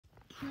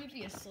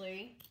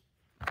previously.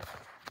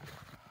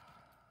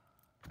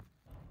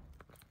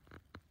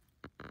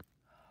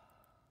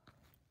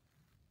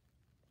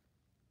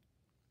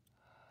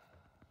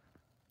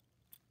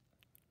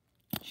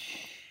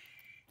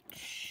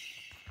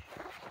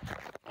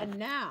 And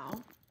now,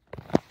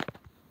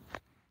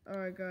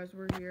 alright guys,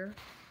 we're here.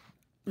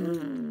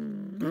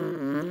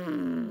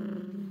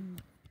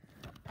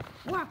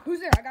 Wow,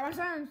 who's there? I got my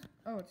signs.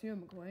 Oh, it's you,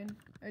 McQueen.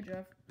 Hey,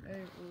 Jeff.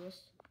 Hey,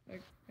 Lewis.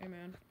 Hey,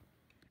 man.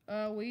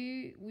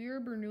 We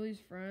are Bernoulli's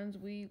friends.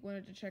 We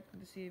wanted to check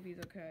to see if he's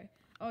okay.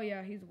 Oh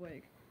yeah, he's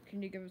awake.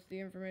 Can you give us the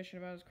information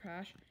about his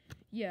crash?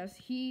 Yes,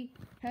 he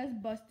has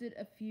busted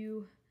a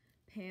few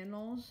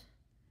panels,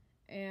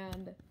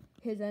 and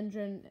his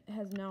engine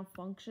has now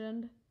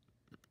functioned.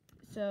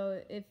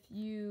 So if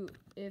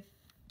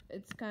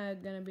it's kind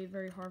of gonna be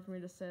very hard for me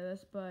to say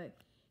this, but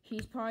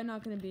he's probably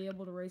not gonna be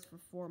able to race for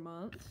 4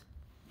 months.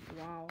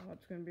 Wow,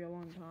 that's gonna be a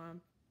long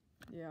time.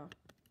 Yeah.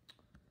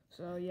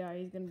 So yeah,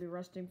 he's gonna be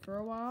resting for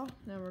a while.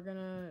 Then we're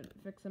gonna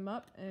fix him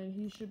up, and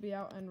he should be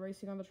out and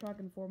racing on the track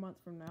in 4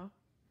 months from now.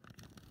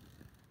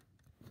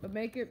 But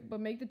make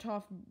the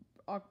talk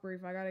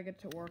brief. I gotta get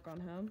to work on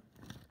him.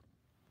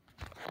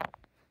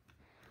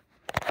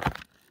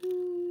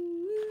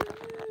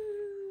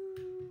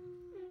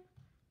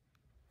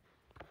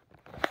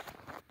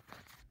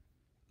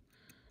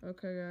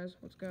 Okay, guys,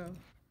 let's go.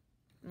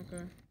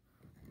 Okay.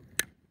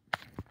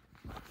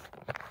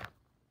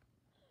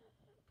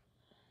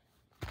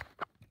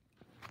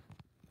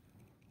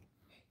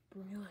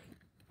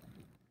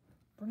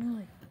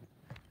 Bernoulli.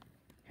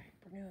 Hey,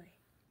 Bernoulli.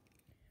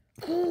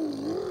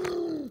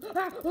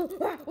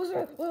 What was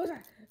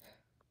that?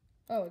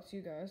 Oh, it's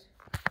you guys.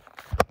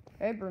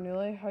 Hey,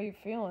 Bernoulli, how you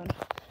feeling?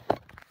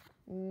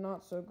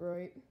 Not so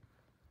great.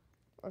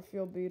 I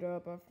feel beat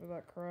up after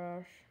that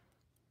crash.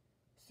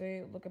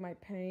 See, look at my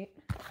paint.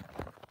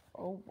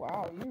 Oh,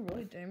 wow, you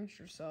really damaged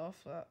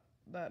yourself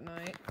that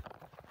night.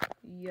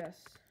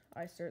 Yes,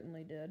 I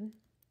certainly did.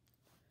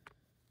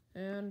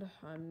 And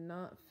I'm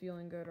not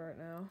feeling good right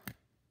now.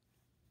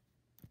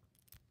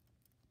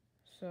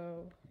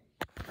 So,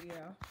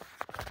 yeah.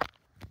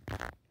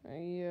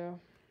 Yeah.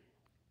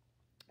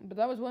 But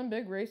that was one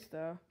big race,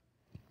 though.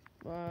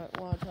 But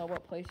want to tell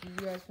what places you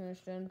guys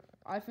finished in?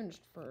 I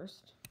finished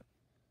first.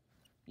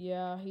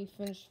 Yeah, he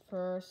finished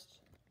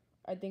first.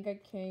 I think I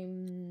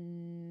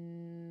came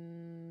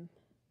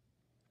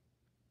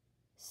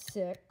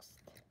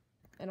 6th,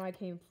 and I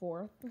came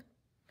 4th.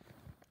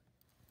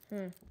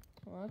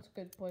 Well, that's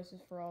good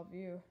places for all of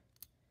you.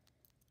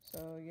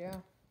 So, yeah.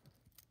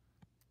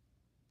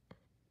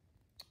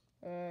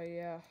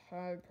 Yeah,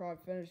 I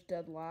probably finished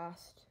dead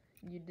last.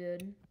 You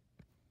did.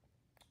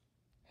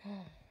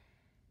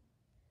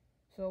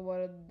 So what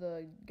did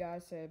the guy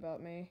say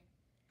about me?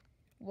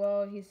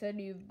 Well, he said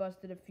you've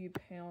busted a few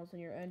panels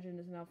and your engine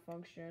has now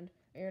functioned,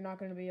 and you're not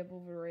going to be able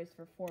to race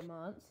for 4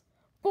 months.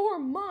 4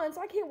 months?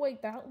 I can't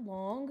wait that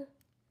long.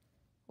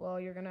 Well,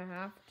 you're going to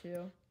have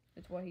to.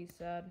 It's what he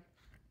said.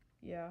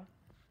 Yeah.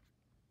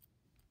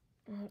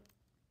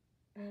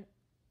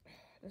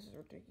 This is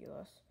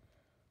ridiculous.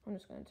 I'm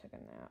just going to take a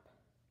nap.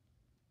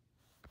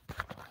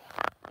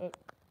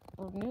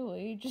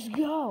 Bernoulli, just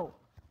go!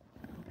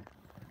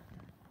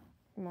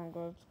 Come on,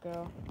 go, let's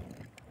go.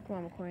 Come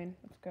on, McQueen,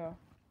 let's go.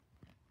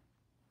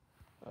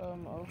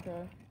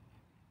 Okay.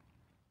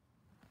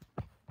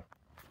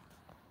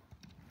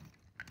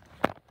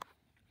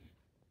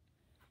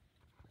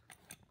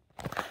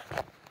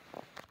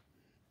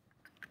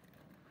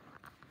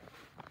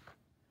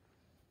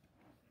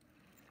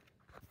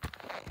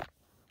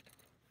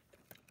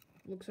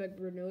 Looks like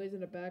Bernoulli's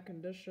in a bad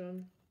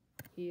condition.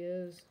 He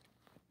is.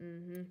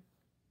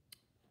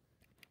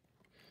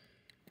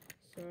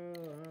 So,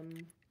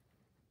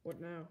 what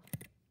now?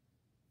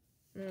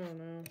 I don't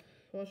know.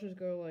 Let's just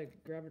go, like,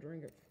 grab a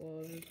drink at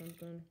Flo's or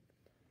something.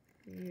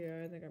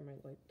 Yeah, I think I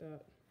might like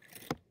that.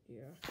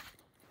 Yeah.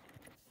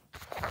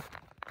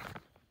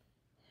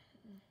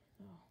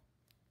 No.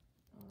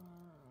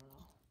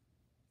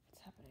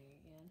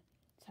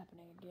 It's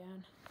happening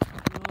again.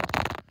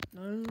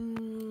 No.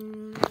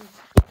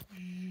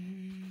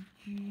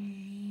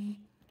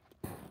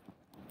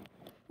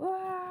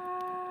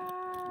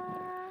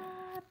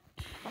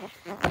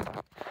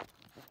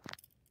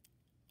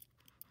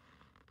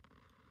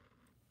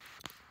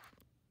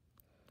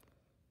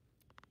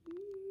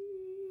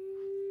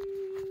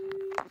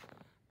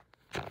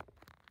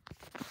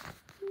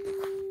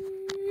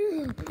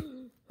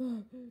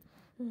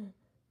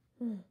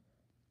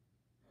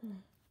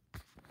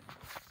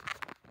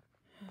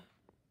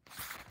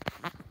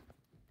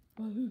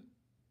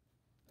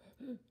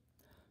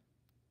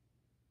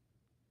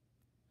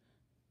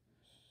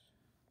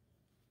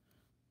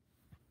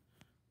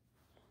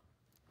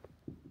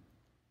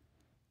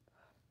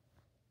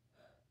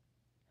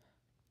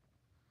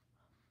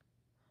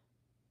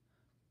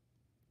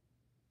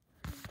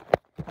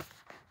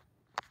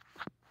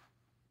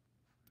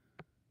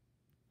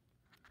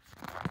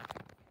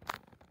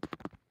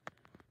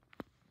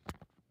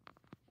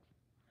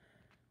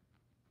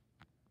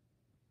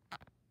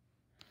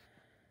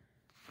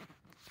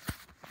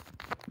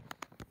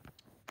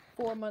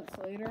 4 months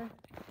later.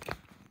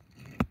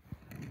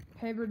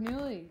 Hey,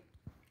 Bernoulli.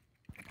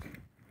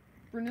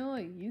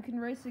 Bernoulli, you can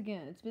race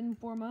again. It's been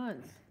 4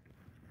 months.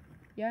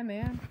 Yeah,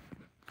 man.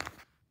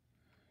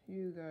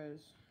 You guys.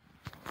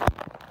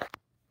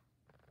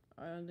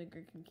 I don't think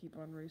I can keep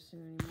on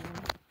racing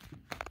anymore.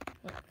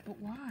 But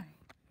why?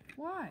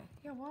 Why?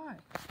 Yeah, why?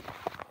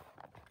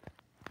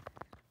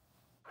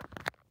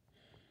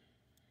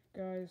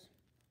 Guys,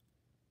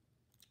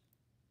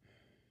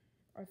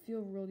 I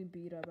feel really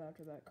beat up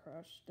after that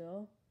crash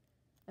still.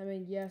 I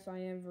mean, yes, I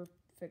am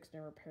fixed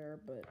and repaired,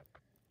 but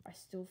I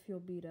still feel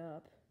beat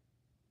up.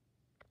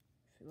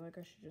 I feel like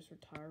I should just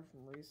retire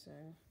from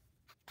racing.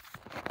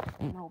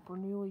 No,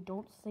 Bernoulli,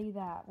 don't say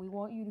that. We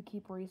want you to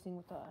keep racing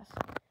with us.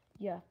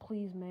 Yeah,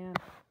 please, man.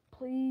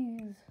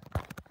 Please.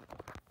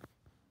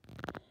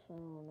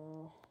 Oh,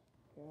 no.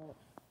 God.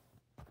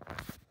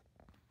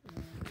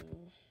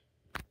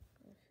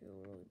 I feel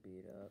really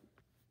beat up.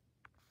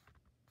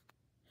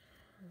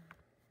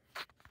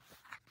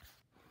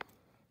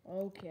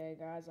 Okay,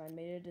 guys, I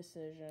made a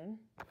decision.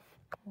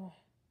 I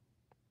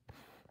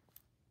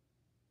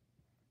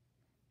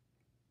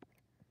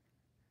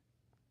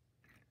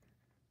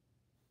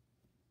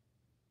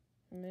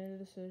made a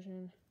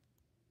decision.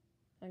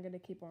 I'm gonna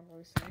keep on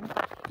racing.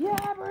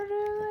 Yeah,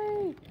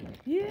 Bernoulli!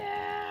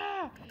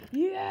 Yeah!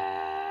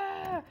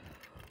 Yeah!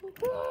 Woo!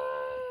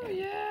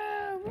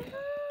 Yeah! Woo!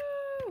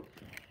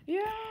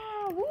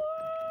 Yeah! Woo!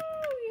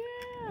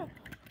 Yeah!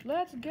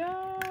 Let's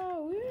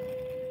go! Woo!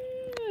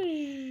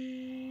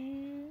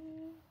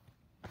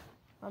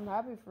 I'm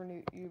happy for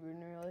you,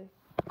 Bernoulli.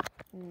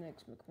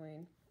 Next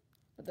McQueen.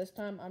 But this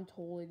time, I'm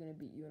totally gonna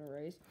beat you in a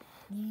race.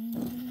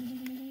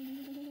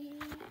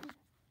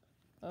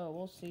 Oh,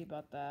 we'll see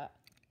about that.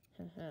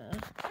 Yeah.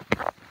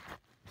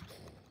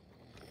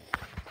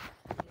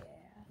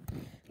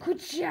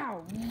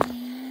 Ka-chow!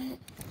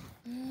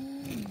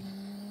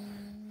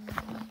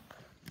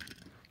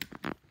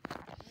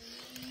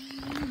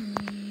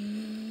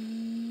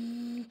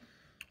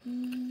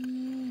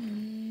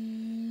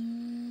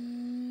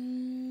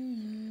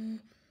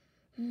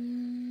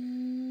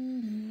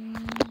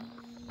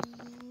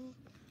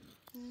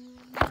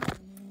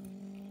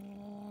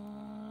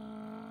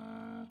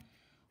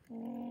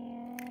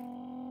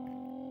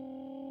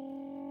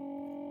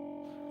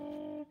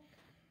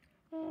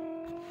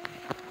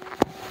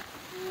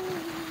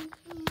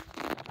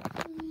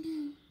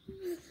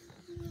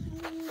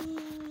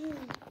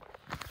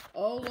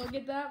 Oh, look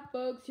at that,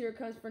 folks. Here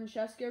comes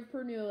Francesco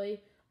Bernoulli.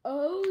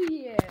 Oh,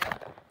 yeah.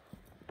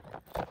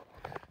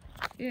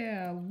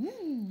 Yeah.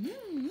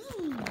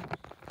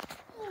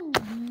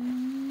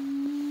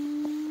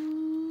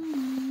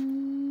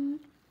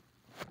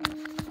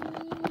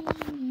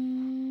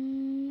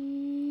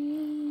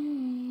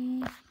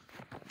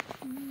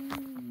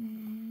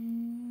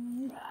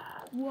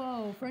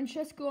 Whoa,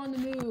 Francesco on the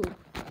move.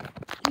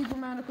 He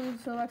dramatically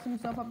selects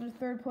himself up to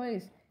 3rd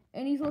place.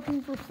 And he's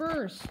looking for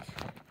first.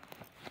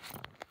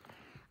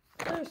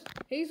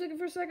 Hey, he's looking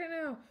for 2nd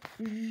now.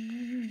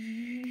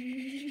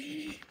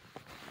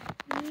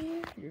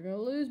 You're gonna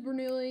lose,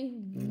 Bernoulli.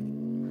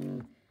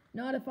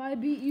 Not if I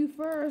beat you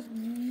first.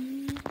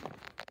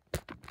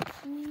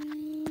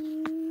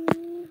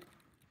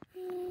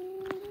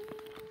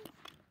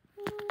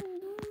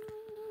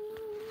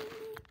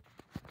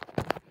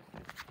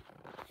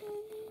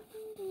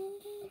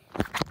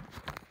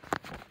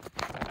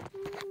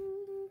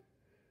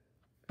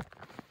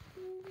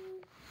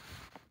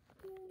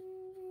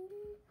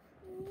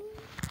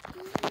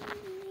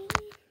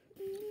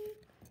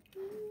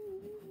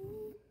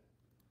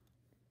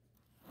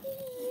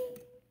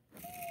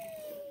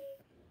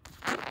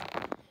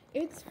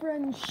 It's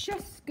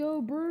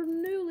Francesco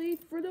Bernoulli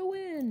for the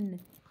win.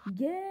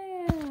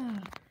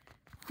 Yeah.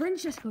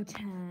 Francesco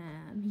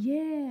time.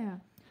 Yeah.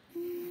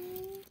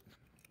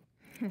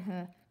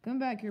 Come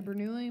back here,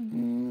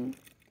 Bernoulli.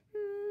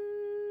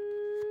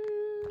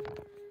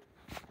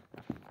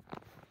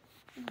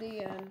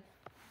 The end.